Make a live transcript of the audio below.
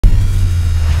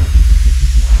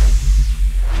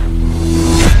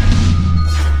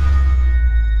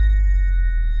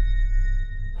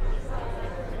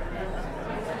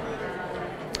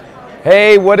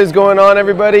Hey, what is going on,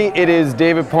 everybody? It is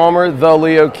David Palmer, the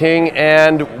Leo King,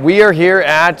 and we are here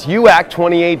at UAC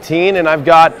 2018, and I've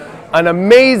got an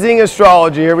amazing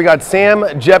astrology here. We got Sam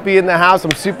Geppi in the house.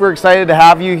 I'm super excited to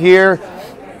have you here.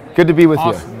 Good to be with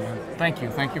you. Thank you.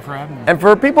 Thank you for having me. And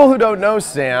for people who don't know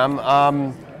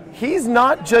Sam, he's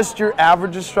not just your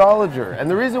average astrologer. And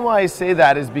the reason why I say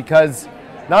that is because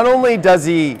not only does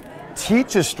he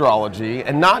teach astrology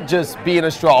and not just be an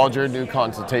astrologer and do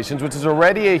consultations, which is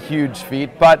already a huge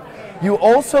feat, but you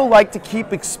also like to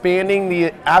keep expanding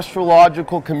the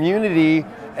astrological community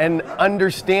and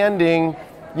understanding,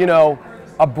 you know,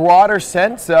 a broader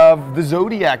sense of the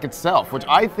zodiac itself, which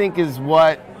I think is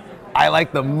what I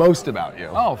like the most about you.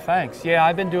 Oh, thanks. Yeah,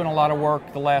 I've been doing a lot of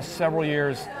work the last several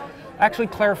years, actually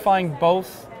clarifying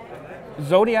both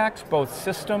zodiacs, both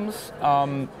systems,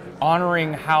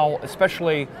 honoring how,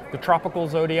 especially the tropical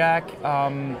zodiac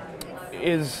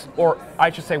is, or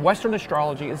I should say Western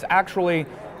astrology is actually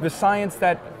the science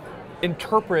that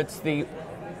interprets the,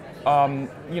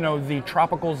 the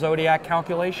tropical zodiac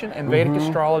calculation, and Vedic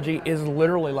astrology is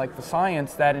literally like the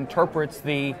science that interprets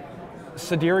the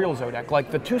sidereal zodiac.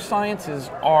 Like the two sciences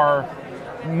are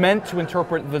meant to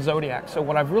interpret the zodiac. So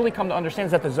what I've really come to understand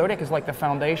is that the zodiac is like the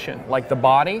foundation, like the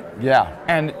body. Yeah.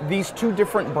 And these two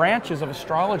different branches of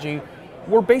astrology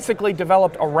were basically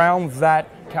developed around that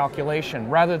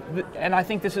calculation. And I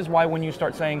think this is why when you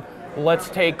start saying, let's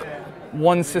take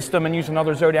one system and use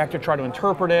another zodiac to try to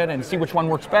interpret it and see which one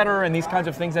works better, and these kinds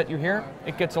of things that you hear,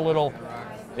 it gets a little,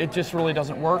 it just really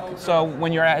doesn't work. So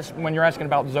when you're asking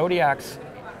about zodiacs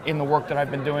in the work that I've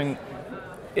been doing,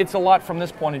 it's a lot from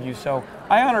this point of view. So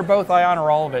I honor both. I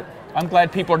honor all of it. I'm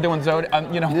glad people are doing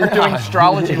doing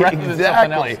astrology rather than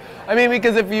something else. I mean,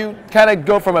 because if you kind of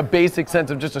go from a basic sense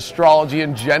of just astrology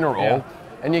in general,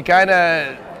 and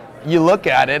you look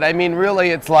at it, I mean, really,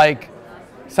 it's like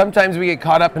sometimes we get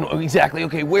caught up in exactly,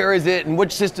 okay, where is it and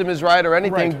which system is right or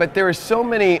anything, right. But there are so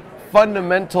many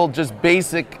fundamental, just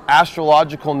basic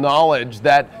astrological knowledge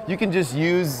that you can just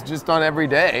use just on every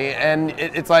day, and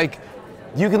it's like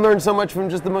you can learn so much from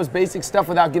just the most basic stuff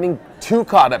without getting too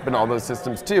caught up in all those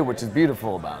systems too, which is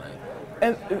beautiful about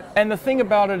it. And the thing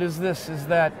about it is this, is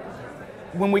that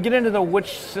when we get into the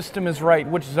which system is right,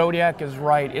 which zodiac is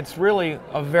right, it's really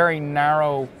a very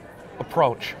narrow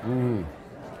approach.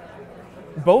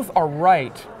 Both are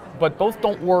right, but both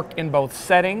don't work in both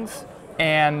settings,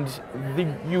 and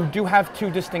you do have two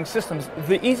distinct systems.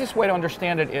 The easiest way to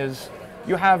understand it is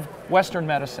you have Western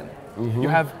medicine. You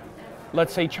have,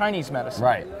 let's say, Chinese medicine.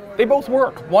 Right. They both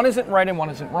work. One isn't right and one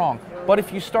isn't wrong. But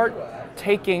if you start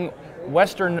taking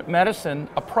Western medicine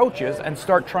approaches and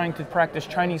start trying to practice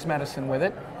Chinese medicine with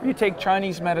it, you take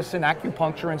Chinese medicine,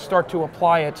 acupuncture, and start to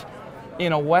apply it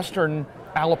in a Western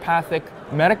allopathic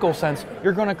medical sense,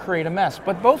 you're going to create a mess.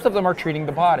 But both of them are treating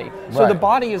the body. So the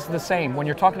body is the same. When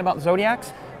you're talking about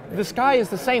zodiacs, the sky is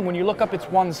the same. When you look up, it's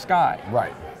one sky.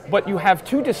 Right. But you have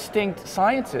two distinct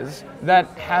sciences that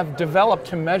have developed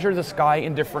to measure the sky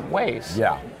in different ways.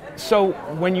 Yeah. So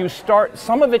when you start,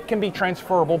 some of it can be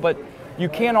transferable, but you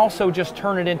can also just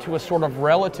turn it into a sort of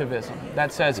relativism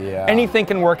that says anything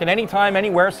can work at any time,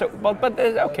 anywhere. So,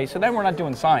 okay, so then we're not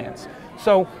doing science.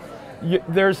 So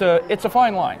it's a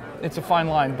fine line. It's a fine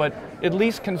line, but at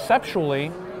least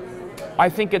conceptually, I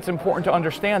think it's important to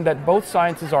understand that both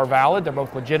sciences are valid. They're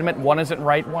both legitimate. One isn't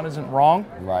right, one isn't wrong.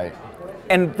 Right.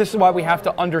 And this is why we have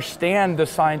to understand the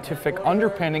scientific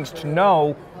underpinnings to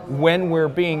know when we're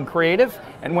being creative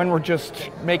and when we're just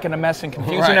making a mess and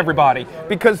confusing everybody.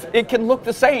 Because it can look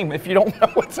the same if you don't know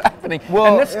what's happening. Well,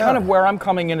 and that's kind of where I'm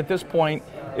coming in at this point,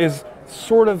 is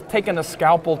sort of taking a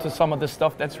scalpel to some of the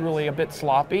stuff that's really a bit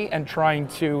sloppy and trying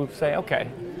to say,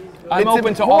 okay, I'm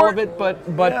open to all of it,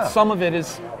 but some of it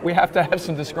is, we have to have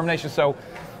some discrimination. So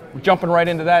jumping right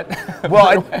into that.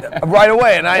 Well, right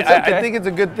away, and I think it's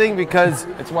a good thing, because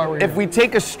it's why we're if we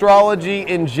take astrology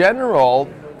in general,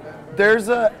 there's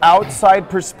an outside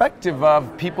perspective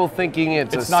of people thinking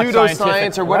it's a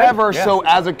pseudoscience or whatever. Right, yeah. So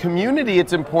as a community,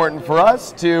 it's important for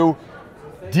us to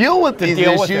deal with these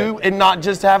issues and not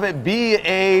just have it be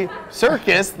a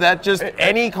circus that just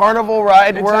any carnival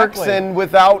ride works, and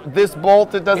without this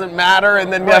bolt it doesn't matter,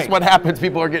 and then that's what happens.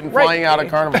 People are getting flying out of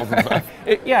carnivals and stuff.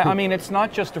 I mean, it's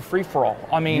not just a free-for-all.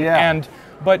 I mean,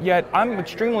 but yet I'm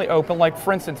extremely open. Like,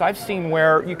 for instance, I've seen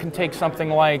where you can take something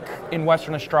like, in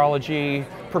Western astrology,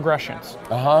 progressions.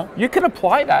 You can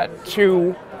apply that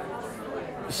to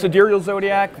sidereal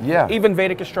zodiac, even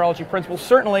Vedic astrology principles.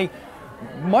 Certainly,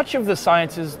 much of the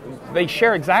sciences, they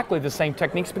share exactly the same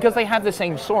techniques because they have the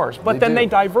same source, but then they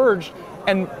diverged.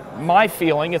 And my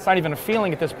feeling, it's not even a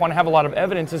feeling at this point, I have a lot of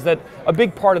evidence, is that a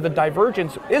big part of the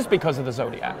divergence is because of the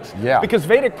zodiacs. Yeah. Because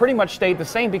Vedic pretty much stayed the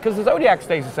same because the zodiac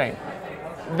stays the same.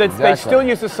 They still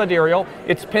use the sidereal.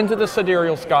 It's pinned to the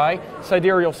sidereal sky.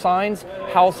 Sidereal signs,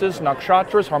 houses,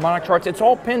 nakshatras, harmonic charts. It's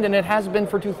all pinned, and it has been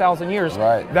for 2,000 years.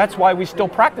 Right. That's why we still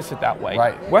practice it that way.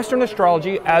 Right. Western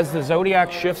astrology, as the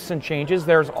zodiac shifts and changes,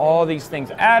 there's all these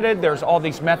things added. There's all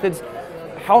these methods.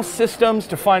 House systems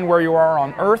to find where you are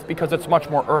on Earth because it's much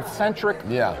more Earth-centric.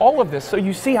 Yeah. All of this. So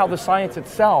you see how the science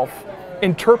itself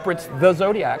interprets the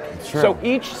zodiac. So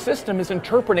each system is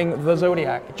interpreting the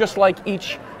zodiac, just like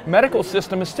each medical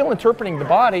system is still interpreting the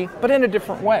body, but in a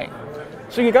different way.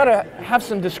 So you got to have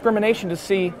some discrimination to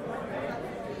see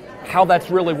how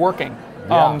that's really working.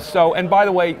 Yeah. And by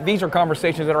the way, these are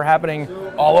conversations that are happening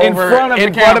all over in front of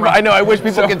the camera. I know. I wish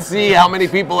people could see how many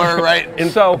people are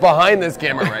behind this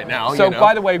camera right now. So,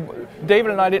 by the way,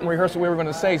 David and I didn't rehearse what we were going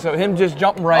to say, so him just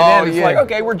jumping right in, it's like,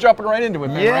 okay, we're jumping right into it,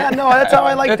 man. Yeah, right? no, that's how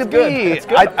I like to be. That's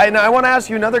good. I want to ask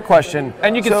you another question.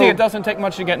 And you can see it doesn't take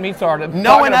much to get me started.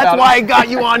 No, and that's why I got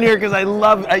you on here, because I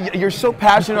love, you're so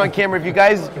passionate on camera. If you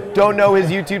guys don't know his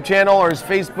YouTube channel or his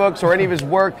Facebooks or any of his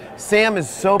work, Sam is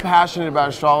so passionate about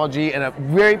astrology and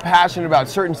very passionate about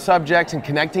certain subjects and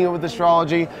connecting it with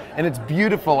astrology, and it's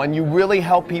beautiful, and you really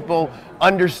help people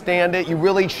understand it. You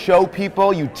really show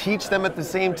people, you teach them at the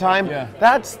same time. Yeah.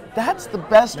 That's the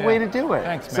best way to do it.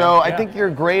 Thanks, man. So I think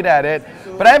you're great at it.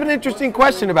 But I have an interesting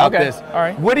question about this. All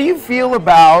right. What do you feel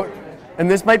about, and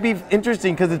this might be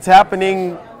interesting because it's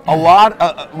happening a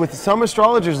lot with some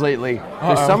astrologers lately.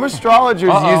 There's some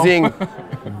astrologers using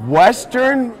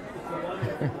Western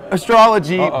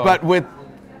astrology, but with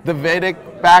the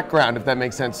Vedic background, if that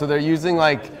makes sense. So they're using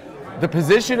like the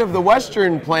position of the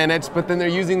Western planets, but then they're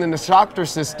using the nakshatra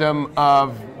system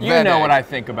of Vedic. You know what I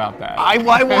think about that. I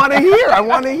want to hear. I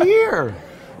want to hear.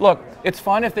 Look, it's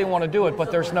fine if they want to do it,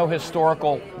 but there's no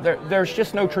historical, there's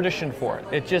just no tradition for it.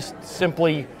 It just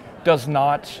simply does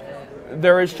not.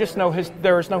 There is no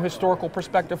historical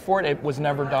perspective for it. It was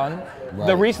never done. Right.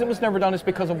 The reason it was never done is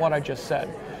because of what I just said.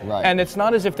 Right. And it's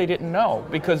not as if they didn't know,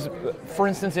 because, for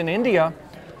instance, in India,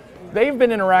 they've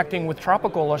been interacting with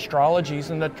tropical astrologies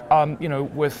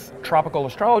and with tropical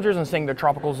astrologers and saying the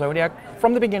tropical zodiac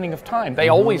from the beginning of time. They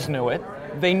always knew it.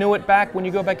 They knew it back when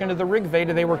you go back into the Rig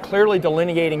Veda. They were clearly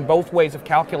delineating both ways of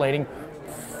calculating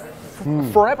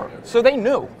forever. So they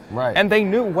knew. Right. And they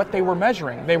knew what they were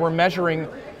measuring. They were measuring.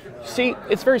 See,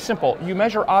 it's very simple. You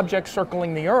measure objects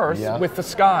circling the Earth with the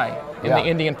sky in the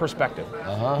Indian perspective.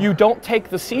 You don't take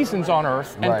the seasons on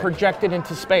Earth and project it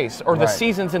into space, or the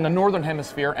seasons in the northern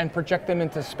hemisphere and project them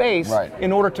into space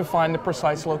in order to find the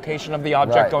precise location of the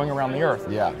object going around the Earth.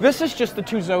 Yeah. This is just the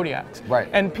two zodiacs. Right.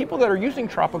 And people that are using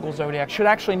tropical zodiacs should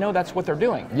actually know that's what they're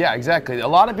doing. Yeah, exactly. A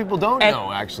lot of people don't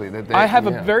know, actually. I have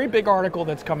a very big article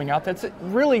that's coming out that's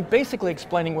really basically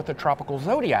explaining what the tropical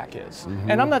zodiac is.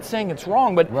 And I'm not saying it's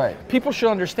wrong, but people should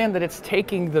understand that it's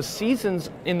taking the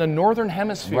seasons in the northern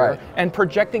hemisphere and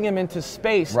projecting them into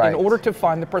space in order to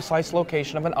find the precise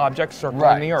location of an object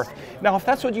circling the Earth. Now, if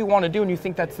that's what you want to do and you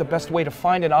think that's the best way to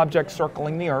find an object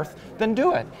circling the Earth, then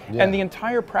do it. Yeah. And the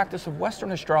entire practice of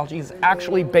Western astrology is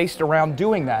actually based around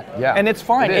doing that. Yeah. And it's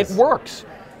fine. It works.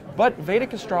 But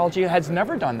Vedic astrology has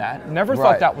never done that, never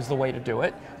thought that was the way to do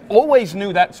it. Always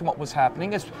knew that's what was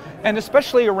happening, and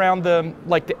especially around the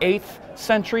 8th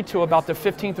century to about the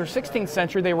 15th or 16th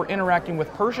century, they were interacting with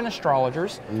Persian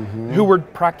astrologers who were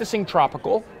practicing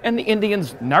tropical, and the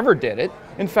Indians never did it.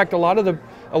 In fact, a lot of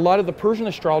the Persian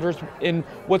astrologers in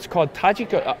what's called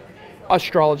Tajik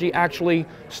astrology actually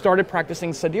started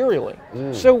practicing sidereally.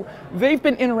 So they've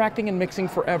been interacting and mixing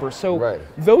forever. So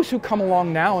those who come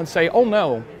along now and say, oh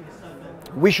no,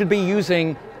 we should be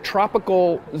using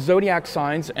tropical zodiac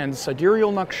signs and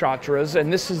sidereal nakshatras,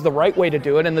 and this is the right way to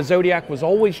do it, and the zodiac was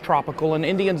always tropical, and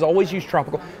Indians always used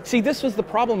tropical. See, this was the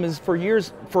problem, is for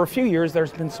a few years,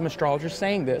 there's been some astrologers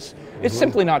saying this. It's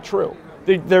simply not true.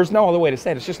 There's no other way to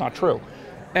say it. It's just not true.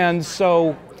 And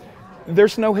so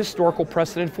there's no historical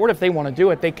precedent for it. If they want to do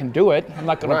it, they can do it. I'm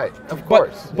not going to. Right, of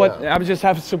course. But I was just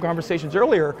having some conversations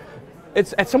earlier.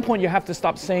 It's at some point you have to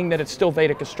stop saying that it's still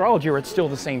Vedic astrology or it's still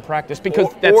the same practice, because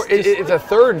it's a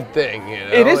third thing. You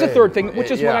know? It is a third thing,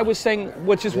 which is what I was saying.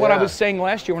 Which is what I was saying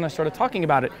last year when I started talking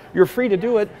about it. You're free to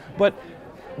do it, but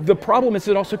The problem is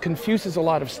it also confuses a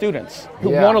lot of students who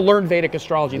want to learn Vedic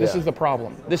astrology. This is the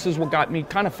problem. This is what got me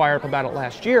kind of fired up about it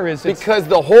last year. Because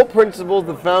the whole principles,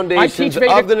 the foundations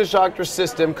of the Nakshatra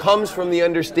system comes from the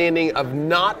understanding of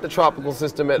not the tropical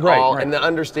system at all, and the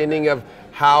understanding of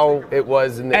how it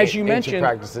was in the ancient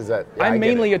practices. I'm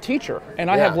mainly a teacher, and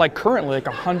I have like currently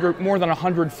like more than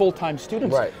 100 full-time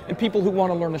students, and people who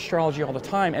want to learn astrology all the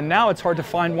time. And now it's hard to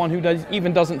find one who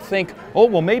even doesn't think, oh,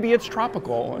 well, maybe it's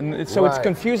tropical, and so it's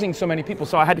confusing so many people.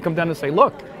 So I had to come down and say,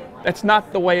 look, that's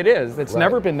not the way it is. It's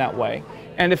never been that way.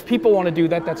 And if people want to do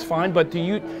that, that's fine. But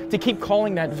to keep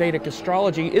calling that Vedic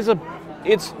astrology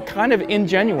it's kind of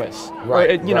ingenuous.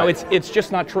 You know, it's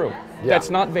just not true.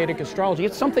 That's not Vedic astrology.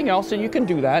 It's something else, and you can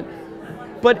do that.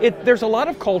 But there's a lot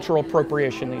of cultural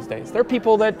appropriation these days. There are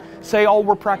people that say, oh,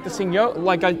 we're practicing yoga.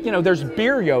 Like, you know, there's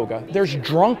beer yoga. There's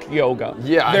drunk yoga.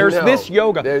 There's this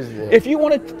yoga. If you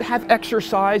want to have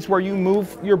exercise where you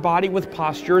move your body with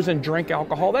postures and drink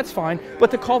alcohol, that's fine. But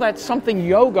to call that something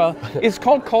yoga is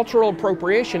called cultural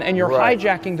appropriation, and you're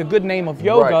hijacking the good name of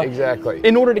yoga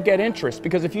in order to get interest.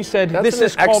 Because if you said, this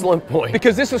is called... excellent point.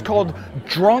 Because this is called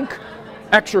drunk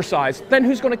exercise, then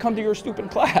who's going to come to your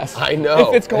stupid class? I know.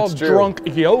 If it's called drunk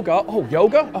yoga, oh,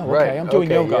 yoga? Oh, okay, I'm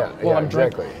doing yoga. Well, I'm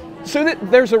drinking. So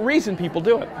there's a reason people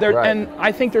do it. And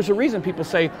I think there's a reason people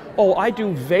say, oh, I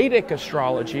do Vedic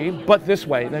astrology, but this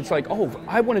way. And it's like, oh,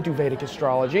 I want to do Vedic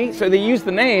astrology. So they use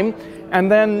the name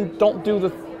and then don't do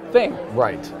the thing.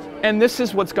 And this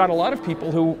is what's got a lot of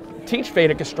people who teach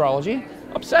Vedic astrology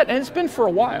upset. And it's been for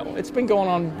a while. It's been going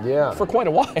on for quite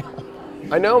a while.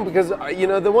 I know, because you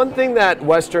know, the one thing that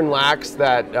Western lacks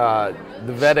that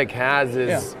the Vedic has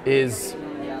is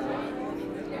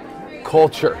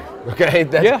culture. Okay,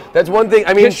 that's one thing.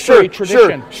 I mean, history,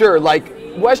 tradition. Sure. Like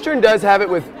Western does have it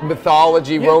with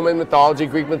mythology, Roman mythology,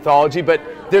 Greek mythology, but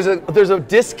there's a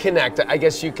disconnect, I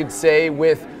guess you could say,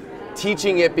 with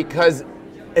teaching it, because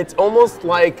it's almost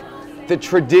like the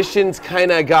traditions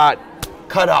kind of got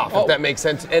cut off, if that makes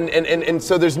sense. And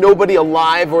so there's nobody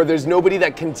alive, or there's nobody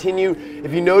that continue.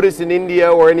 If you notice in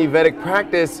India or any Vedic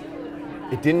practice,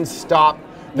 it didn't stop.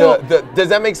 Does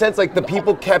that make sense? Like the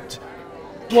people kept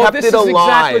it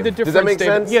alive. Exactly the difference. Does that make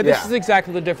sense? Yeah, this is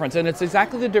exactly the difference. And it's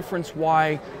exactly the difference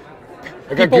why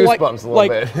I got goosebumps a little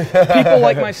bit. People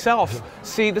like myself,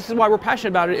 see, this is why we're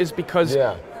passionate about it, is because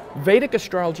Vedic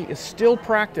astrology is still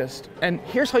practiced, and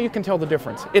here's how you can tell the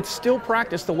difference. It's still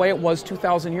practiced the way it was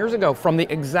 2,000 years ago, from the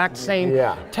exact same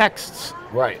texts.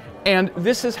 And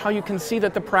this is how you can see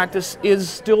that the practice is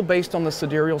still based on the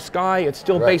sidereal sky. It's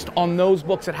still based on those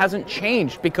books. It hasn't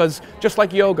changed, because just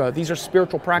like yoga, these are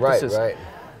spiritual practices.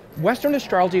 Western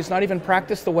astrology is not even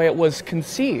practiced the way it was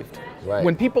conceived.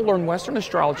 When people learn Western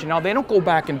astrology now, they don't go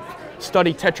back and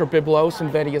study Tetrabiblos and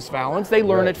Vedius Valens. They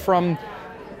learn it from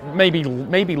maybe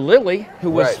Lilly, who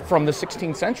was from the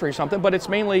 16th century or something, but it's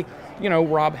mainly, you know,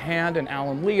 Rob Hand and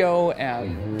Alan Leo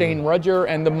and Dane Rudger,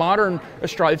 and the modern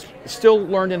astrology is still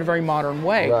learned in a very modern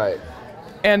way.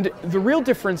 And the real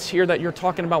difference here that you're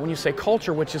talking about when you say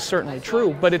culture, which is certainly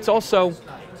true, but it's also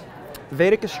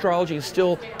Vedic astrology is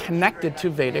still connected to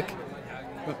Vedic,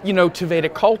 you know, to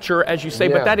Vedic culture, as you say,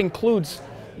 but that includes,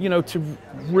 you know, to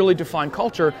really define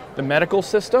culture, the medical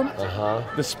system,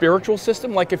 the spiritual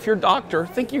system. Like if you're a doctor,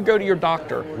 think you go to your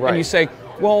doctor and you say,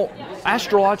 well,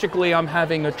 astrologically, I'm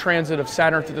having a transit of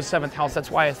Saturn through the 7th house. That's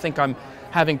why I think I'm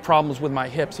having problems with my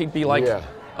hips. He'd be like,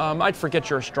 I'd forget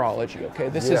your astrology, okay?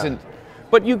 This isn't.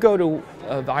 But you go to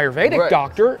the Ayurvedic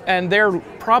doctor, and they're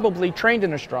probably trained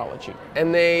in astrology.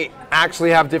 And they actually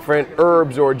have different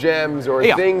herbs or gems or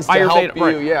things to help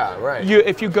you.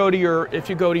 If you go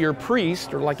to your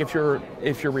priest, or like if you're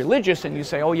religious and you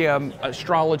say, oh yeah,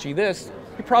 astrology this,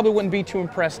 you probably wouldn't be too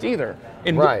impressed either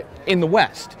in the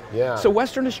West. So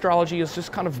Western astrology is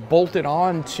just kind of bolted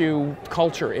on to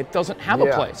culture. It doesn't have a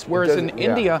place. Whereas in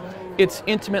India, it's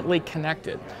intimately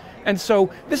connected. And so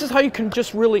this is how you can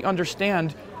just really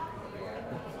understand.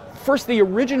 First, the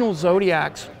original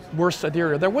zodiacs were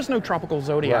sidereal. There was no tropical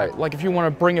zodiac. Like if you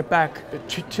want to bring it back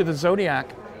to the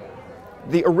zodiac,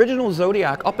 the original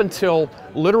zodiac up until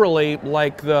literally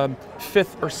like the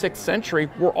 5th or 6th century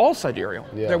were all sidereal.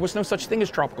 There was no such thing as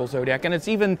tropical zodiac, and it's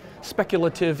even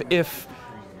speculative if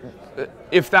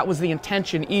that was the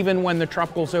intention, even when the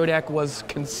tropical zodiac was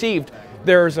conceived.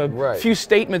 There's a few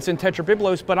statements in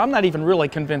Tetrabiblos, but I'm not even really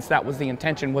convinced that was the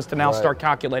intention, was to now start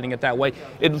calculating it that way.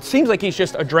 It seems like he's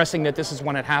just addressing that this is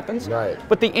when it happens.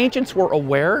 But the ancients were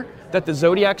aware that the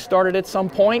zodiac started at some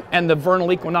point and the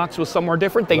vernal equinox was somewhere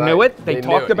different. They knew it. They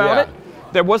talked about it.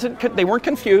 There wasn't. They weren't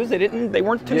confused. They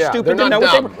weren't too stupid to know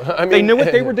what they were. I mean, they knew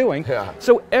what they were doing. Yeah.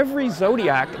 So every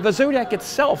zodiac, the zodiac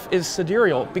itself is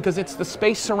sidereal because it's the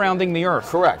space surrounding the Earth.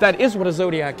 Correct. That is what a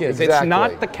zodiac is. Exactly. It's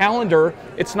not the calendar.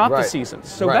 It's not the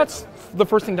seasons. So that's the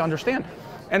first thing to understand.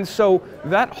 And so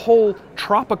that whole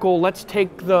tropical, let's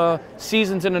take the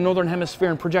seasons in the northern hemisphere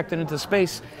and project it into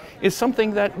space, is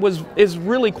something that is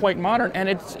really quite modern, and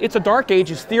it's a Dark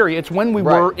Ages theory. It's when we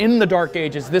were in the Dark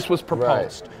Ages this was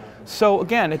proposed. So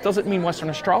again, it doesn't mean Western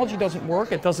astrology doesn't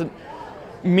work. It doesn't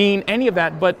mean any of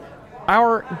that, but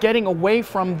our getting away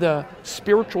from the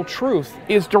spiritual truth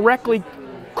is directly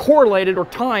correlated or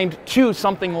timed to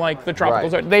something like the tropical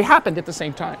zone. They happened at the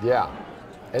same time. Yeah.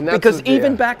 And that's because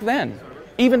even back then,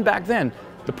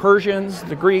 the Persians,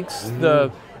 the Greeks,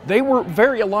 they were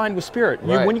very aligned with spirit.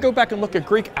 When you go back and look at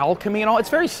Greek alchemy and all, it's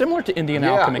very similar to Indian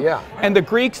alchemy. And the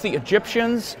Greeks, the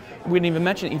Egyptians, we didn't even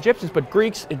mention the Egyptians, but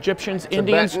Greeks, Egyptians,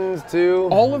 Indians, too.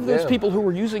 All of those people who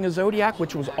were using a zodiac,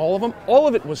 which was all of them, all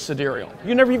of it was sidereal.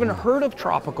 You never even heard of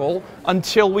tropical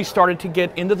until we started to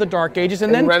get into the Dark Ages,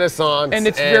 and then Renaissance. And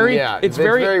it's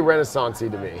very Renaissance-y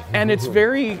to me. And it's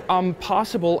very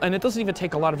possible, and it doesn't even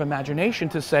take a lot of imagination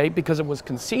to say, because it was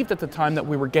conceived at the time that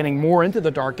we were getting more into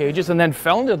the Dark Ages, and then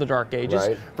fell into the Dark Ages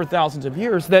for thousands of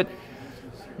years, that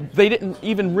they didn't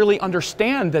even really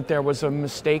understand that there was a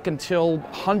mistake until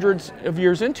hundreds of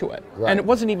years into it. And it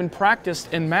wasn't even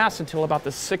practiced en masse until about the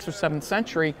 6th or 7th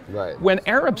century when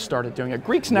Arabs started doing it.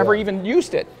 Greeks never even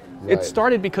used it. It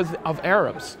started because of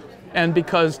Arabs and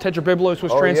because Tetrabiblos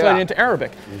was translated into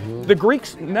Arabic. The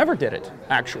Greeks never did it,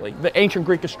 actually. The ancient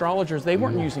Greek astrologers, they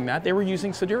weren't using that. They were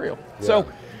using sidereal. So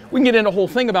we can get into a whole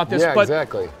thing about this, but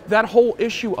that whole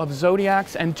issue of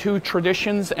zodiacs and two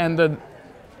traditions and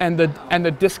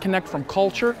the disconnect from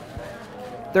culture,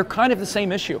 they're kind of the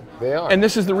same issue. They are. And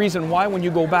this is the reason why when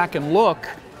you go back and look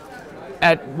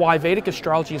at why Vedic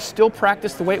astrology is still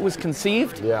practiced the way it was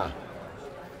conceived,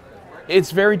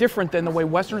 it's very different than the way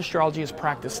Western astrology is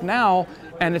practiced now,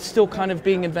 and it's still kind of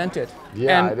being invented.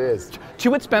 It is.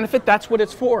 To its benefit, that's what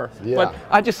it's for. But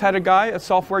I just had a guy, a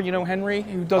software, you know, Henry,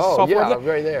 who does software.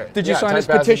 Right there. Did you sign his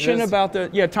petition about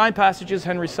the time passages?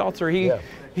 Henry Seltzer.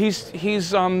 He's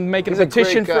making a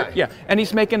petition for and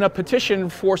he's making a petition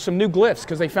for some new glyphs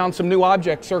because they found some new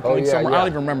objects circling somewhere. I don't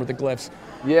even remember the glyphs.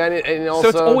 And also so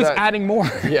it's always adding more.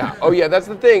 That's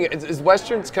the thing. Is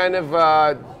Western's kind of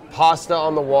pasta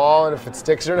on the wall, and if it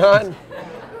sticks or not.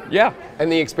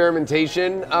 And the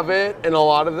experimentation of it, and a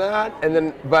lot of that, and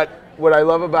then but what I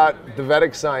love about the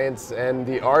Vedic science and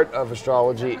the art of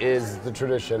astrology is the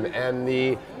tradition and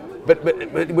the. But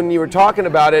when you were talking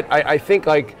about it, I think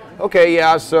like, okay,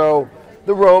 so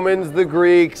the Romans, the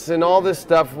Greeks, and all this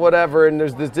stuff, whatever, and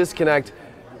there's this disconnect.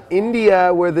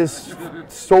 India, where this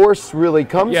source really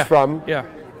comes from,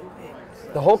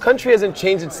 the whole country hasn't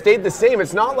changed. It stayed the same.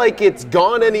 It's not like it's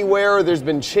gone anywhere or there's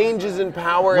been changes in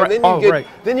power. And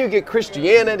then you get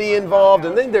Christianity involved,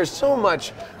 and then there's so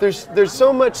much. There's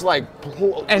so much like,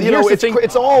 and you know,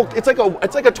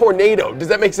 it's like a tornado. Does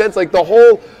that make sense? Like the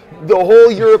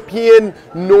whole European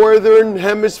northern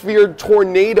hemisphere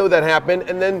tornado that happened,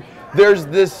 and then there's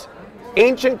this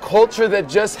ancient culture that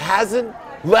just hasn't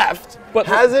left, but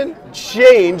hasn't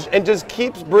changed, and just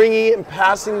keeps bringing it and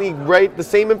passing the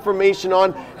same information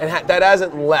on, and that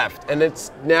hasn't left, and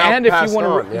it's now passed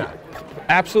on.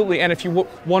 Absolutely, and if you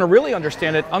want to really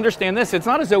understand it, understand this: it's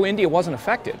not as though India wasn't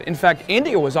affected. In fact,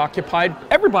 India was occupied.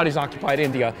 Everybody's occupied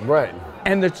India.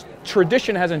 And the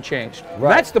tradition hasn't changed.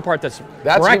 That's the part that's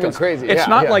even crazy. It's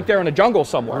not like they're in a jungle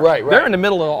somewhere. They're in the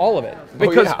middle of all of it.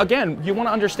 Because again, you want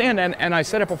to understand, and I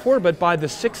said it before, but by the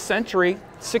 6th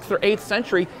or 8th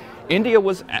century, India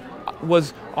was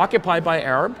occupied by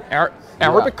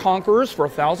Arabic conquerors for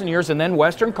 1,000 years, and then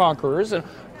Western conquerors.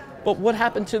 But what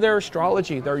happened to their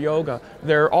astrology, their yoga,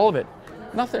 all of it?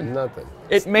 Nothing.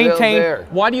 It maintained.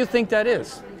 Why do you think that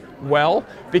is? Well,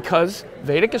 because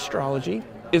Vedic astrology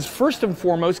is first and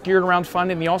foremost geared around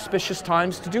finding the auspicious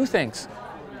times to do things.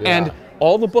 And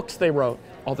all the books they wrote,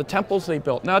 all the temples they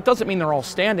built. Now, it doesn't mean they're all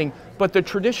standing, but the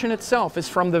tradition itself is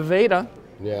from the Veda,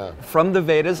 from the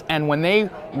Vedas, and when they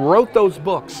wrote those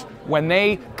books, when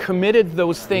they committed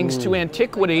those things to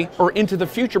antiquity or into the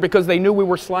future because they knew we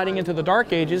were sliding into the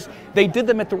Dark Ages, they did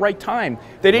them at the right time.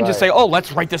 They didn't just say, oh,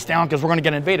 let's write this down because we're going to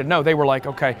get invaded. No, they were like,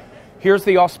 okay, here's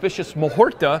the auspicious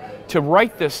muhurta to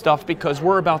write this stuff because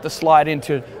we're about to slide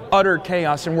into utter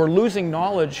chaos and we're losing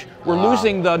knowledge. We're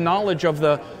losing the knowledge of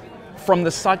the from the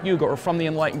Satyuga or from the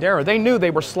Enlightened Era. They knew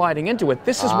they were sliding into it.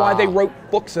 This is why they wrote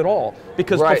books at all,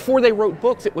 because before they wrote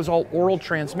books, it was all oral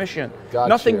transmission.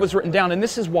 Nothing was written down, and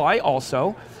this is why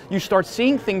also you start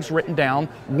seeing things written down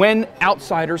when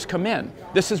outsiders come in.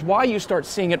 This is why you start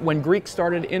seeing it when Greeks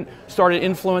started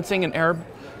influencing and Arab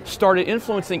started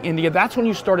influencing India. That's when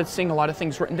you started seeing a lot of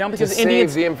things written down, because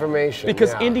Indians the information.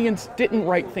 Because Indians didn't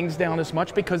write things down as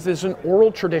much, because there's an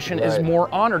oral tradition is more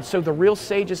honored. So the real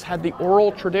sages had the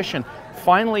oral tradition.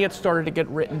 Finally, it started to get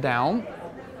written down,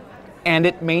 and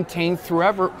it maintained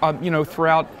throughout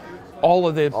all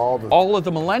of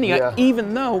the millennia,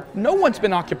 even though no one's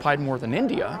been occupied more than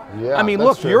India. I mean,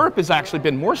 look, Europe has actually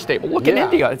been more stable. Look at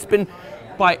India. It's been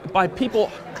by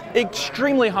people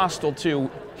extremely hostile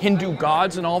to Hindu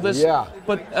gods and all this.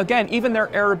 But again, even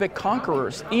their Arabic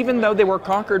conquerors, even though they were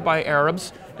conquered by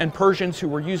Arabs and Persians who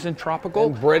were using tropical,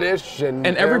 and British and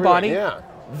everybody,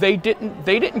 they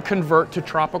didn't convert to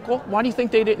tropical. Why do you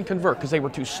think they didn't convert? Because they were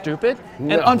too stupid?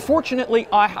 And unfortunately,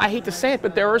 I hate to say it,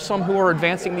 but there are some who are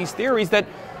advancing these theories that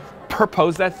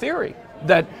propose that theory,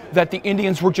 that the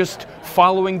Indians were just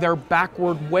following their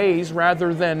backward ways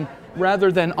rather than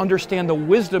understand the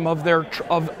wisdom of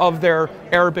their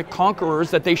Arabic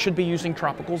conquerors, that they should be using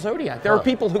tropical zodiac. There are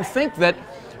people who think that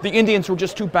the Indians were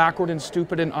just too backward and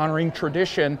stupid in honoring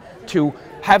tradition to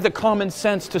have the common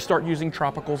sense to start using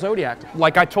tropical zodiac.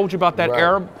 Like I told you about that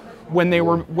Arab when they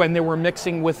were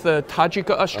mixing with the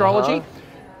Tajika astrology.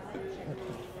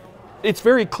 It's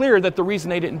very clear that the reason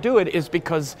they didn't do it is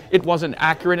because it wasn't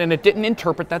accurate and it didn't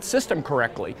interpret that system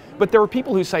correctly. But there are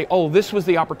people who say, oh, this was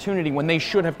the opportunity when they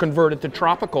should have converted to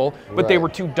tropical, but they were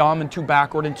too dumb and too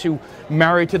backward and too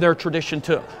married to their tradition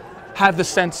to have the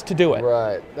sense to do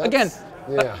it. Again,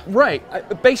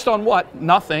 based on what?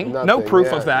 Nothing. No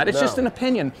proof of that. It's just an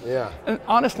opinion. And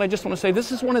honestly, I just want to say,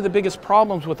 this is one of the biggest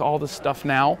problems with all this stuff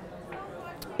now,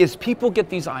 is people get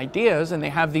these ideas and they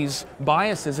have these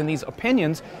biases and these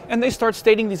opinions, and they start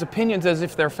stating these opinions as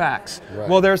if they're facts.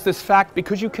 Well, there's this fact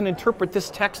because you can interpret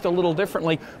this text a little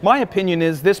differently. My opinion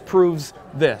is this proves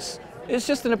this. It's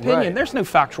just an opinion. There's no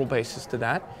factual basis to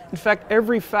that. In fact,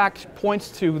 every fact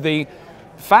points to the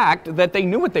fact that they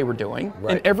knew what they were doing.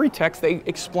 In every text, they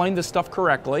explained this stuff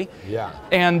correctly.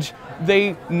 And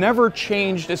they never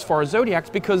changed as far as zodiacs,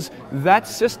 because that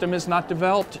system is not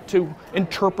developed to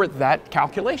interpret that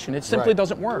calculation. It simply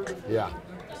doesn't work.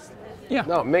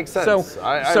 No, it makes sense.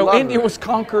 So India was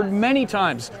conquered many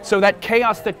times. So that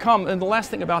chaos that comes, and the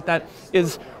last thing about that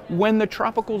is, when the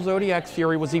tropical zodiac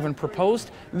theory was even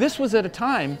proposed, this was at a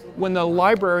time when the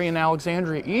library in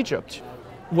Alexandria, Egypt,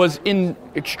 was in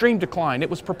extreme decline. It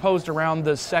was proposed around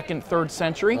the 2nd, 3rd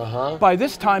century. By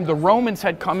this time, the Romans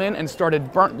had come in and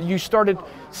you started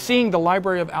seeing the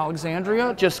Library of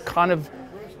Alexandria just kind of,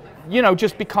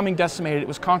 just becoming decimated. It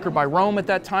was conquered by Rome at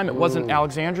that time. It wasn't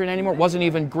Alexandrian anymore. It wasn't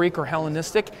even Greek or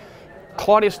Hellenistic.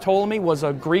 Claudius Ptolemy was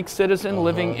a Greek citizen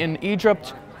living in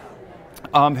Egypt,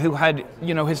 who had,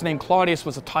 his name Claudius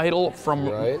was a title from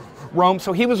Rome.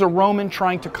 So he was a Roman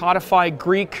trying to codify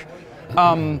Greek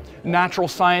natural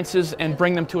sciences and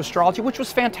bring them to astrology, which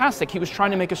was fantastic. He was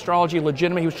trying to make astrology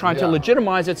legitimate. He was trying to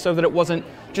legitimize it so that it wasn't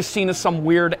just seen as some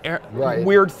weird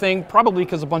thing, probably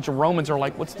because a bunch of Romans are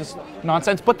like, what's this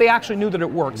nonsense? But they actually knew that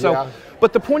it worked. So,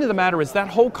 but the point of the matter is that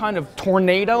whole kind of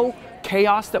tornado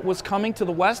chaos that was coming to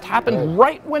the West happened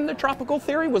right when the tropical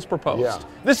theory was proposed.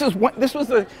 This is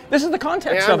the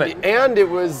context of it. And it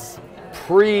was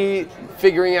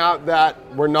pre-figuring out that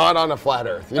we're not on a flat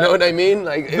Earth. You know what I mean?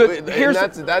 Like,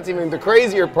 that's even the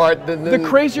crazier part. The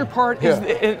crazier part is,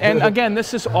 and again,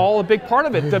 this is all a big part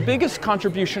of it. The biggest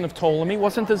contribution of Ptolemy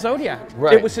wasn't the zodiac.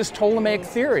 It was his Ptolemaic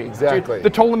theory. Exactly. The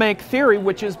Ptolemaic theory,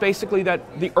 which is basically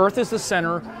that the Earth is the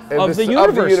center of the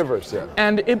universe.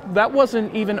 And that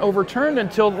wasn't even overturned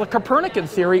until the Copernican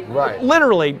theory,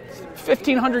 literally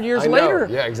 1,500 years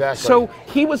later. So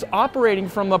he was operating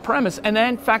from the premise, and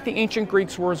in fact, the ancient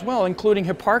Greeks were as well, including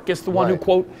Hipparchus, the one who,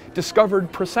 quote,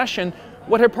 discovered precession.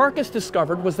 What Hipparchus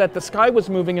discovered was that the sky was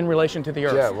moving in relation to the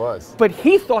Earth. Yeah, it was. But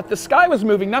he thought the sky was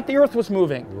moving, not the Earth was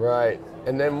moving.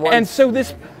 And then and so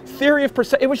this theory of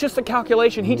precession, it was just a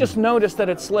calculation. He just noticed that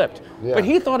it slipped. But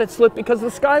he thought it slipped because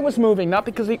the sky was moving, not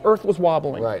because the Earth was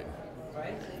wobbling.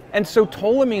 And so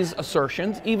Ptolemy's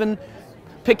assertions, even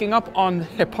picking up on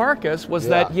Hipparchus, was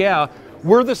that,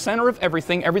 we're the center of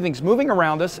everything, everything's moving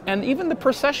around us, and even the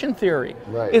precession theory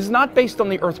is not based on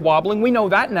the Earth wobbling. We know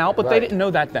that now, but they didn't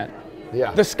know that then.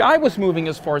 The sky was moving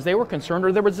as far as they were concerned,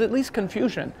 or there was at least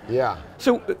confusion.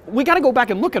 So we got to go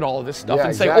back and look at all of this stuff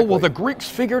and say, oh, well, the Greeks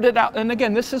figured it out. And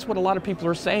again, this is what a lot of people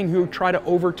are saying who try to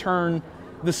overturn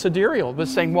the sidereal,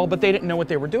 was saying, well, but they didn't know what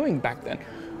they were doing back then.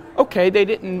 okay, they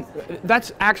didn't,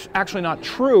 that's actually not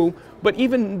true, but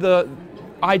even the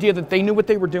idea that they knew what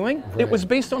they were doing, it was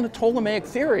based on the Ptolemaic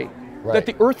theory, that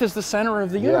the Earth is the center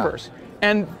of the universe.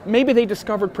 And maybe they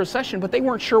discovered precession, but they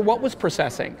weren't sure what was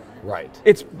precessing. Right.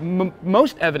 It's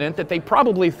most evident that they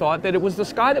probably thought that it was the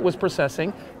sky that was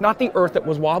precessing, not the Earth that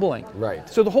was wobbling. Right.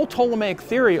 So the whole Ptolemaic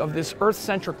theory of this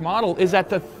Earth-centric model is at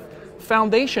the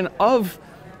foundation of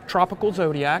tropical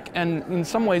zodiac and in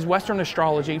some ways Western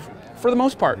astrology for the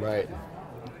most part. Right.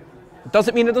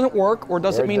 Doesn't mean it doesn't work, or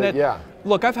doesn't mean that, yeah.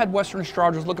 Look, I've had Western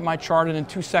astrologers look at my chart and in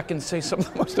 2 seconds say some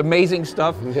of the most amazing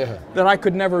stuff that I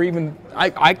could never even,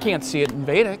 I can't see it in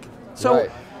Vedic. So,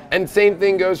 right. And same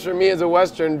thing goes for me as a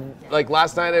Western. Like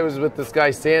last night I was with this guy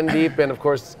Sandeep and of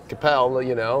course Capel,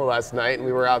 you know, last night, and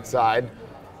we were outside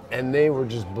and they were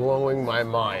just blowing my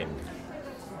mind.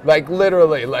 Like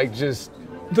literally, like just.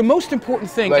 The most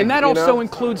important thing, like, and that also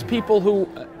includes people who,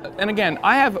 and again,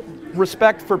 I have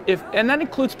respect for, and that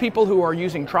includes people who are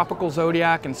using tropical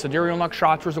zodiac and sidereal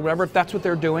nakshatras or whatever, if that's what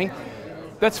they're doing,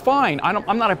 that's fine.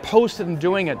 I'm not opposed to them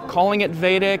doing it, calling it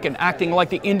Vedic and acting like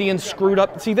the Indians screwed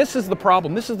up. See, this is the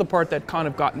problem. This is the part that kind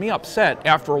of got me upset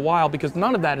after a while, because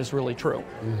none of that is really true.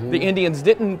 The Indians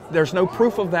didn't, there's no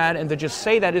proof of that, and to just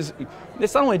say that is,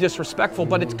 it's not only disrespectful,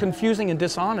 but it's confusing and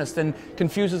dishonest and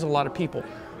confuses a lot of people.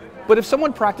 But if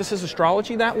someone practices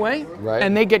astrology that way,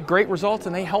 and they get great results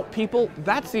and they help people,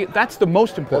 that's the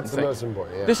most important thing. That's the most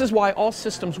important, This is why all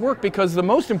systems work, because the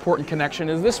most important connection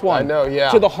is this one. I know,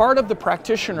 to the heart of the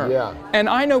practitioner. Yeah. And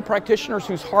I know practitioners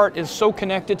whose heart is so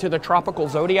connected to the tropical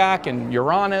zodiac and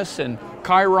Uranus and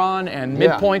Chiron and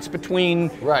midpoints between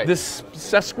this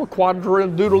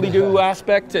sesquiquadradoodly-doo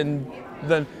aspect and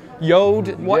the Yod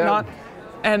and whatnot.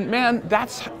 And man,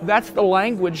 that's the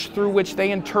language through which they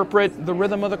interpret the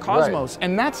rhythm of the cosmos,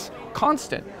 and that's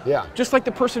constant. Just like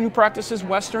the person who practices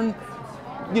Western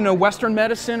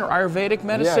medicine or Ayurvedic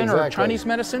medicine or Chinese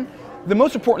medicine. The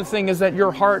most important thing is that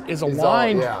your heart is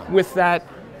aligned with that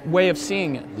way of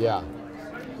seeing it.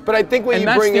 But I think what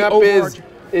you bring up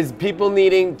is people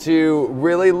needing to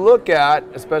really look at,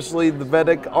 especially the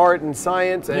Vedic art and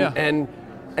science,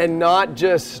 and not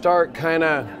just start kind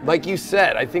of, like you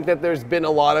said, I think that there's been a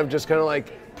lot of just kind of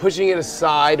like pushing it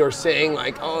aside or saying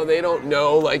like, oh, they don't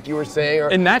know, like you were saying. Or,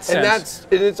 in that sense.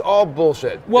 And it's all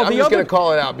bullshit. Well, I'm just going to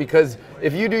call it out, because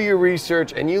if you do your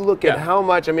research and you look at how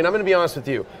much, I mean, I'm going to be honest with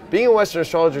you, being a Western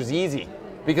astrologer is easy,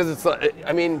 because it's,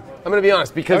 I mean, I'm going to be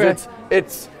honest, because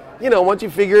it's, you know, once you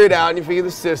figure it out and you figure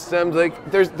the systems, like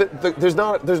there's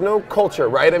no culture,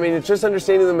 right? I mean, it's just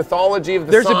understanding the mythology of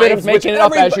the signs. There's a bit of making it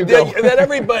up as you go. That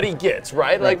everybody gets,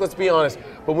 right? Like, let's be honest.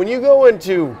 But when you go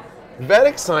into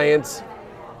Vedic science,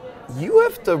 you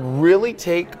have to really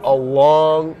take a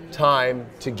long time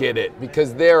to get it,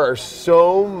 because there are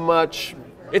so much.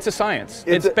 It's a science.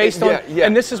 It's based on,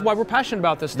 and this is why we're passionate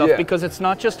about this stuff, because it's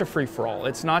not just a free-for-all.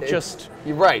 It's not just.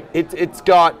 You're right. It's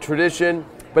got tradition,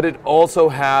 but it also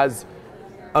has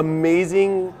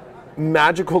amazing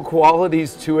magical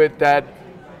qualities to it that,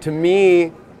 to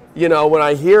me, you know, when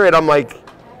I hear it, I'm like,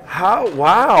 how?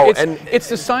 Wow. It's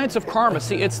the science of karma.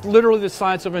 See, it's literally the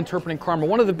science of interpreting karma.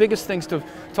 One of the biggest things to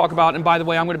talk about, and by the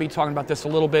way, I'm going to be talking about this a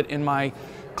little bit in my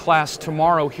class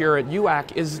tomorrow here at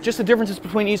UAC, is just the differences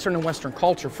between Eastern and Western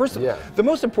culture. First, the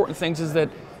most important things is that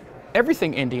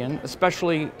everything Indian,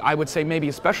 especially, I would say maybe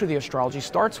especially the astrology,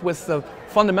 starts with the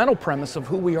fundamental premise of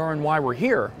who we are and why we're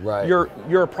here.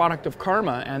 You're a product of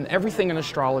karma, and everything in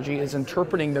astrology is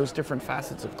interpreting those different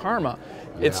facets of karma.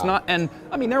 It's not, and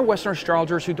I mean, there are Western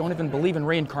astrologers who don't even believe in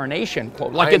reincarnation,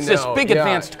 quote, like it's this big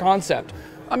advanced concept.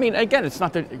 I mean, again, it's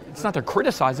not to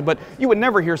criticize it, but you would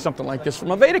never hear something like this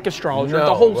from a Vedic astrologer.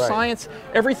 The whole science,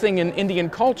 everything in Indian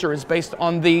culture is based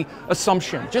on the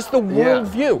assumption, just the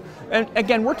worldview. And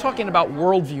again, we're talking about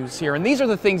worldviews here, and these are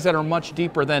the things that are much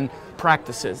deeper than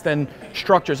practices, than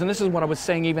structures. And this is what I was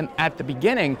saying even at the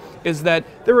beginning, is that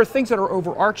there are things that are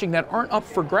overarching that aren't up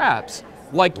for grabs.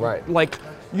 Like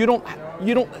you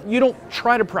don't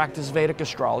try to practice Vedic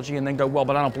astrology and then go, well,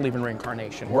 but I don't believe in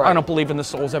reincarnation, or I don't believe in the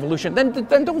soul's evolution. Then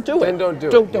don't do it. Then don't do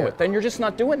it. Don't do it. Then you're just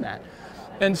not doing that.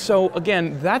 And so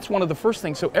again, that's one of the first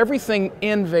things. So everything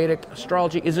in Vedic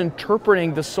astrology is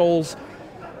interpreting the soul's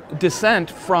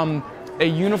descent from a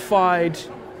unified,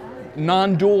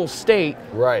 non-dual state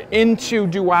into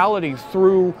duality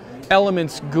through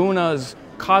elements, gunas,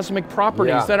 cosmic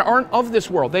properties that aren't of this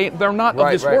world. They're not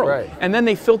of this world. And then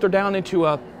they filter down into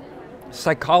a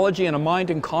psychology and a mind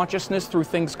and consciousness through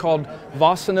things called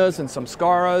vasanas and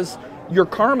samskaras. Your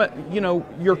karma,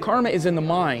 your karma is in the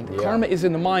mind. Karma is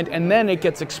in the mind, and then it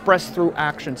gets expressed through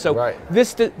action. So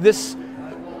this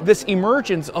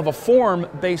emergence of a form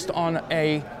based on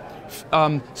a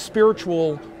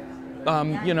spiritual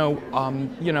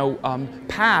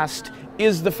past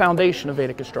is the foundation of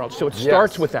Vedic astrology. So it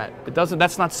starts with that. It doesn't.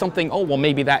 That's not something. Oh well,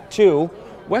 maybe that too.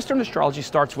 Western astrology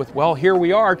starts with, well, here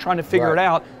we are trying to figure it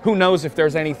out. Who knows if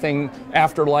there's anything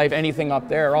afterlife, anything up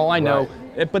there? All I know.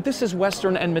 But this is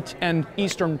Western and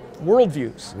Eastern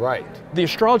worldviews. Right. The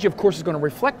astrology, of course, is going to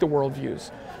reflect the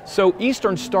worldviews. So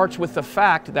Eastern starts with the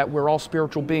fact that we're all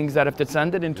spiritual beings that have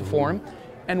descended into form,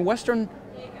 and Western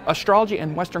astrology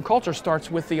and Western culture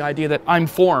starts with the idea that I'm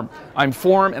form. I'm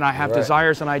form, and I have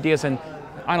desires and ideas, and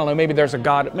I don't know, maybe there's a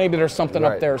God, maybe there's something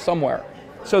up there somewhere.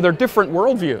 So they're different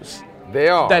worldviews. They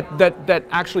are. That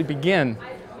actually begin.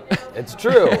 It's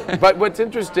true. But what's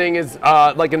interesting is,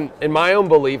 like in my own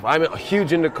belief, I'm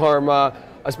huge into karma,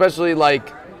 especially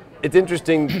like, it's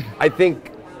interesting, I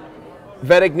think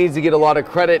Vedic needs to get a lot of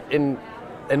credit, and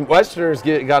Westerners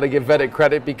got to give Vedic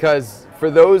credit, because for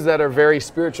those that are very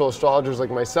spiritual astrologers like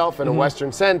myself in a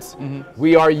Western sense,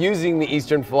 we are using the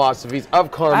Eastern philosophies of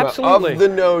karma, of the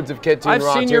nodes of Ketu and Ratu.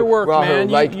 I've seen your work, Rahu. man.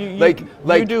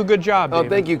 You do a good job, David. Oh,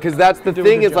 thank you, because that's the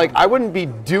thing is, like, I wouldn't be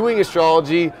doing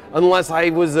astrology unless I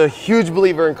was a huge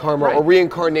believer in karma or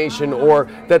reincarnation, or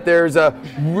that there's a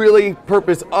really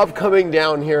purpose of coming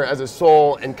down here as a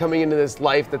soul and coming into this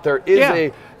life, that there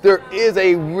is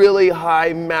a really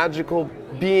high magical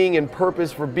being and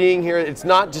purpose for being here. It's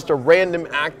not just a random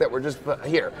act that we're just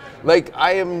here. Like,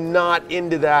 I am not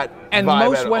into that and vibe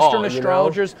most at Western all,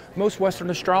 astrologers, most Western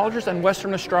astrologers and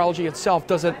Western astrology itself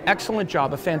does an excellent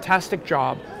job, a fantastic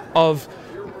job of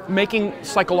making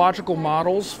psychological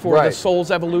models for the soul's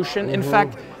evolution. In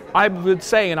fact, I would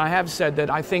say, and I have said, that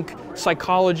I think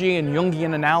psychology and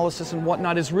Jungian analysis and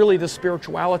whatnot is really the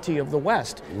spirituality of the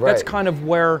West. That's kind of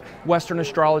where Western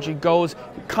astrology goes,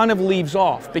 kind of leaves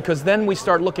off, because then we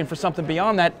start looking for something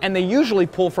beyond that, and they usually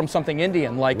pull from something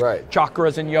Indian, like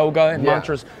chakras and yoga and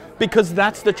mantras, because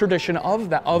that's the tradition of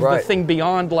that, the thing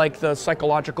beyond, like the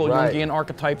psychological Jungian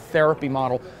archetype therapy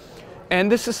model.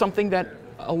 And this is something that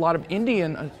a lot of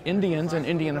Indians and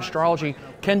Indian astrology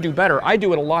can do better. I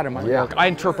do it a lot in my work. I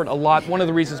interpret a lot. One of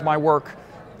the reasons my work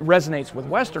resonates with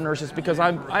Westerners is because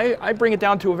I bring it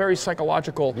down to a very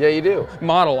psychological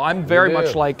model. I'm very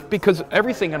much like, because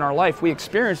everything in our life we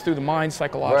experience through the mind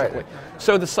psychologically.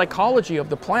 So the psychology of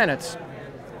the planets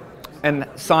and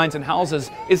signs and houses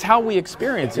is how we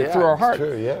experience it through our heart.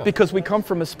 Because we come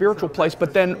from a spiritual place,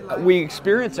 but then we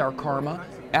experience our karma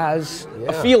as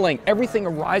a feeling. Everything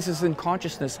arises in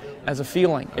consciousness as a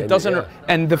feeling. It doesn't,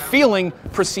 and the feeling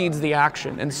precedes the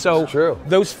action. And so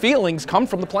those feelings come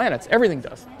from the planets. Everything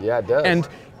does. Yeah, it does. And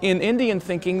in Indian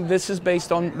thinking, this is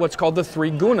based on what's called the three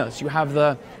gunas. You have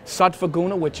the sattva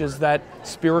guna, which is that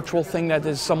spiritual thing that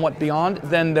is somewhat beyond.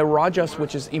 Then the rajas,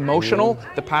 which is emotional,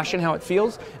 the passion, how it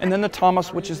feels. And then the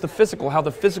tamas, which is the physical, how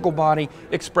the physical body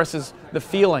expresses the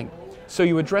feeling. So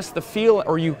you address the feel,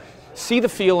 or you see the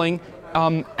feeling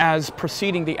as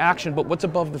preceding the action, but what's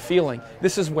above the feeling?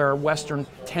 This is where Western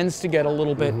tends to get a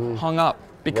little bit hung up,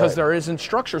 because there isn't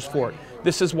structures for it.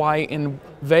 This is why in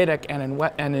Vedic and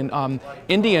in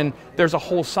Indian, there's a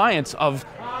whole science of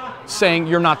saying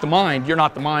you're not the mind, you're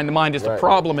not the mind is the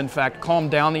problem. In fact, calm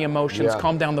down the emotions,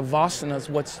 calm down the vasanas,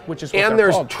 which is what and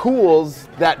there's called. Tools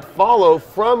that follow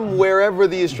from wherever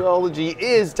the astrology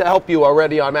is to help you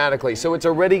already automatically. So it's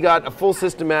already got a full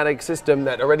systematic system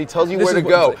that already tells you where to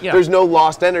go. There's no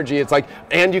lost energy. It's like,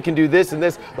 and you can do this and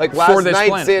this. Like last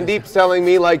night, Sandeep's telling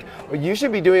me, like, you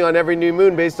should be doing on every new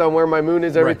moon based on where my moon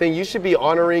is, everything. You should be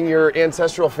honoring your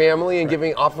ancestral family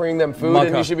and offering them food,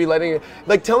 and you should be letting it,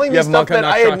 like, telling me stuff that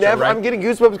I had never. I'm getting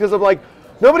goosebumps because I'm like,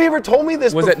 nobody ever told me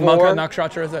this before. Was it Magha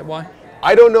Nakshatra? Is that why?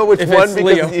 I don't know which one, because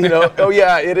Leo. You know. Oh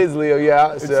yeah, it is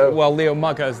Leo. So well, Leo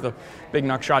Magha is the big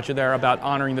nakshatra there about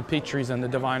honoring the peach trees and the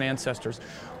divine ancestors.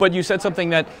 But you said something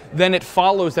that then it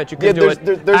follows that you can do it.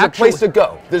 There's a place to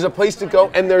go. There's a place to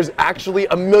go, and there's actually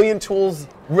a million tools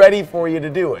ready for you to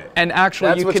do it. And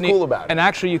actually, that's what's cool about it. And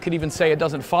actually, you could even say it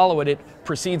doesn't follow it; it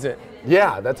precedes it.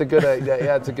 Yeah, that's a good.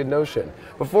 It's a good notion.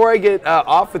 Before I get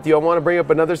off with you, I want to bring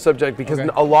up another subject, because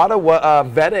a lot of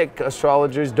Vedic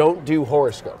astrologers don't do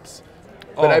horoscopes.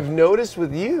 But I've noticed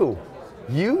with you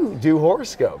do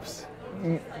horoscopes.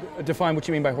 Define what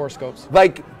you mean by horoscopes.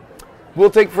 Like,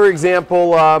 we'll take, for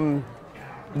example,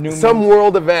 some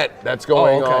world event that's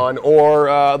going on,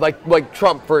 or like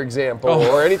Trump, for example,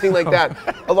 or anything like that.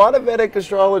 A lot of Vedic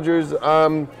astrologers,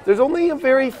 there's only a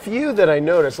very few that I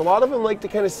notice. A lot of them like to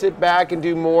kind of sit back and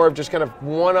do more of just kind of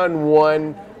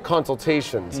one-on-one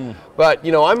consultations. But,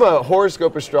 you know, I'm a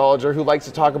horoscope astrologer who likes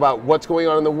to talk about what's going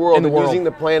on in the world, and using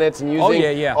the planets and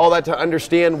using all that to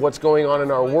understand what's going on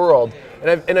in our world.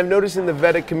 And I've noticed in the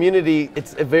Vedic community,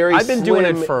 it's a very I've been doing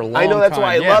it for a long time. I know, that's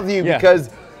why I love you,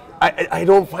 because I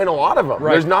don't find a lot of them.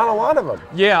 Right. There's not a lot of them.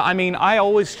 Yeah, I mean, I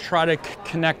always try to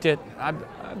connect it. I've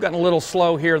gotten a little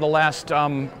slow here the last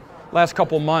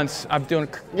couple months. I'm doing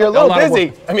You're a little lot of busy.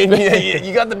 work. I mean,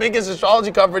 you got the biggest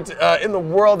astrology conference in the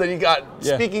world, and you got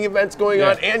speaking events going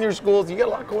on, and your schools. You got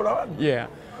a lot going on. Yeah,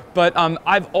 but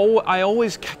I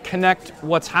always connect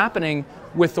what's happening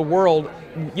with the world,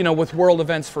 you know, with world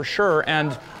events for sure,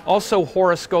 and also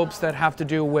horoscopes that have to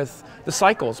do with the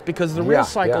cycles, because the real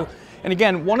cycle. Yeah. And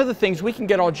again, one of the things, we can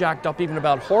get all jacked up even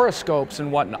about horoscopes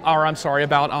and whatnot, or I'm sorry,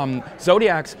 about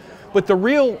zodiacs, but the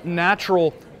real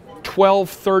natural 12,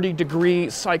 30-degree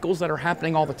cycles that are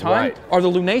happening all the time are the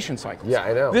lunation cycles. Yeah,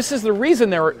 I know. This is the reason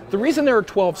there are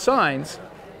 12 signs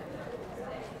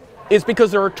is because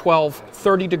there are 12,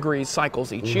 30-degree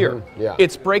cycles each year. Yeah.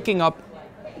 It's breaking up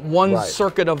one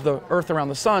circuit of the Earth around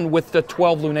the sun with the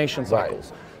 12 lunation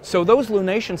cycles. So those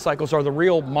lunation cycles are the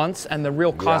real months and the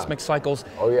real cosmic cycles.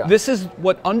 Oh, yeah. This is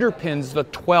what underpins the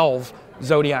 12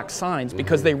 zodiac signs,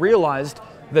 because they realized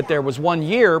that there was one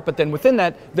year, but then within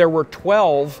that there were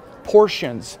 12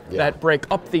 portions that break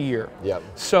up the year.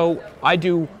 So I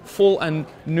do full and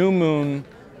new moon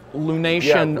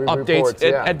lunation updates.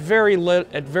 At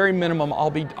very minimum,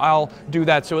 I'll do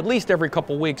that. So at least every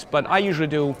couple weeks, but I usually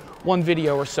do one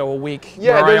video or so a week.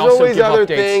 Yeah, where there's I also always give other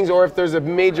updates. things, or if there's a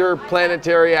major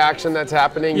planetary action that's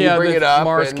happening, you bring it up.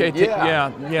 Mars and,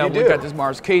 K2. We got this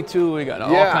Mars K2. We got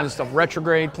all kinds of stuff.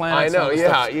 Retrograde planets. I know. Yeah,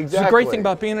 exactly. exactly. The great thing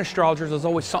about being an astrologer is there's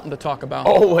always something to talk about.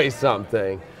 Always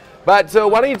something. But so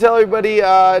why don't you tell everybody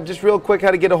just real quick how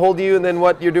to get a hold of you, and then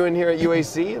what you're doing here at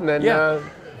UAC, and then.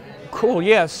 Cool,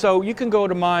 yeah, so you can go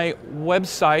to my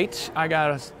website. I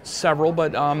got several,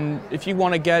 but if you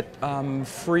want to get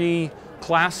free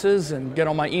classes and get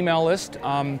on my email list,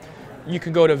 you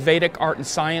can go to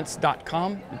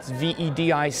VedicArtAndScience.com. It's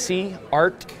VEDIC,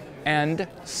 art and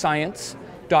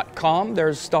science.com.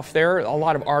 There's stuff there, a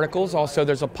lot of articles. Also,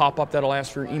 there's a pop-up that'll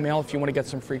ask for your email if you want to get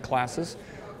some free classes.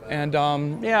 And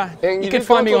and you can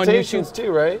find me on YouTube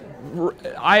too, right?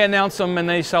 I announce them and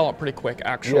they sell it pretty quick,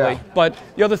 actually. But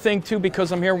the other thing too,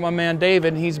 because I'm here with my man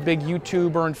David, and he's a big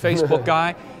YouTuber and Facebook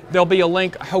guy, there'll be a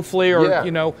link, hopefully, or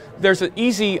you know, there's an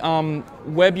easy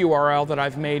web URL that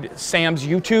I've made,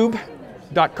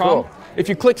 samsyoutube.com. Cool. If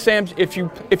you click if you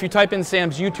type in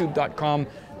samsyoutube.com,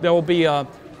 there will be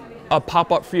a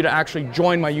pop-up for you to actually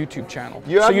join my YouTube channel.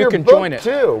 You have so you your can book join it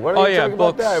too. Why don't you talk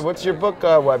about books. that? What's your book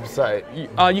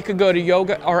website? You can go to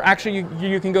yoga, or actually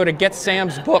you can go to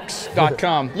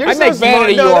getsamsbooks.com. You're I so make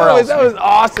vanity smart. URLs. That was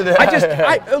awesome.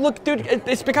 Look, dude,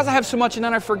 it's because I have so much and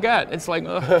then I forget. It's like,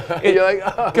 you're like,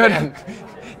 oh, good.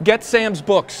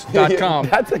 Getsamsbooks.com.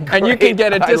 That's a great, and you can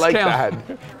get a discount. I like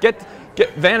that.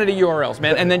 Get vanity URLs,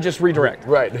 man, and then just redirect.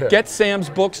 Right.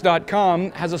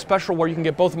 Getsamsbooks.com has a special where you can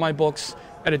get both of my books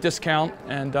at a discount,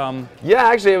 and yeah,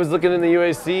 actually, I was looking in the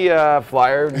UAC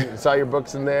flyer and saw your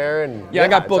books in there, and I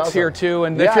got books awesome. here too.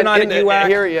 And if you're not at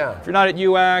UAC, if you're not at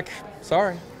UAC,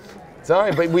 sorry.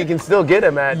 Sorry, but we can still get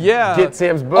them at Get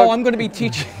Sam's Book. Oh, I'm going to be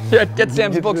teaching at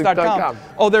getsamsbooks.com.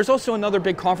 Oh, there's also another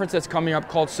big conference that's coming up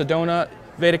called Sedona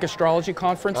Vedic Astrology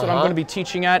Conference that I'm going to be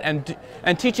teaching at,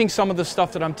 and teaching some of the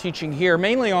stuff that I'm teaching here,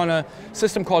 mainly on a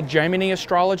system called Gemini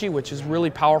Astrology, which is really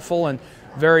powerful and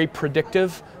very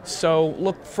predictive. So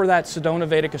look for that Sedona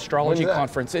Vedic Astrology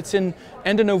Conference. It's in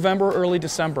end of November, early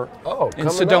December. Oh, in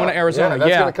Sedona, Arizona. Yeah,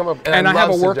 that's gonna come up. And I have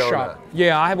a Sedona. workshop.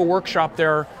 Yeah, I have a workshop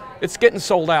there. It's getting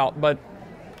sold out, but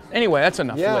anyway, that's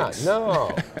enough.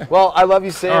 No. Well, I love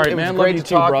you, Sam. All right, it was man. great Love you to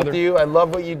too, talk brother. with you. I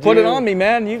love what you do. Put it on me,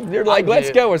 man. You're like,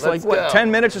 let's go. It's like, what, 10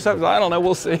 minutes or something? I don't know.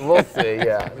 We'll see. We'll see,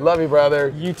 yeah. Love you,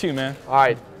 brother. You too, man. All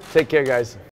right. Take care, guys.